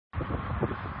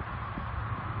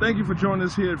Thank you for joining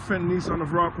us here at Fenton Nissan of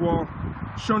Rockwall,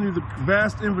 showing you the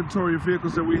vast inventory of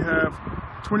vehicles that we have.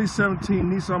 2017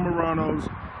 Nissan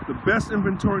Muranos, the best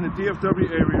inventory in the DFW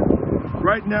area.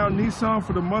 Right now, Nissan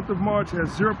for the month of March has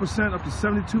 0% up to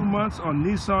 72 months on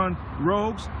Nissan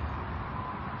Rogues,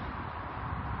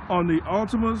 on the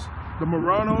Altimas, the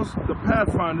Muranos, the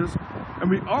Pathfinders, and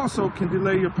we also can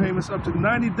delay your payments up to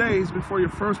 90 days before your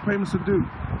first payments are due.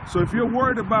 So if you're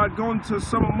worried about going to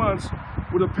summer months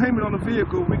with a payment on the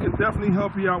vehicle, we can definitely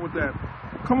help you out with that.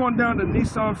 Come on down to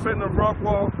Nissan Fenton of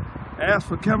Rockwall, ask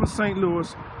for Kevin St.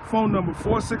 Louis, phone number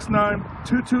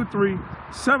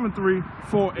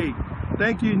 469-223-7348.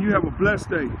 Thank you, and you have a blessed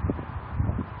day.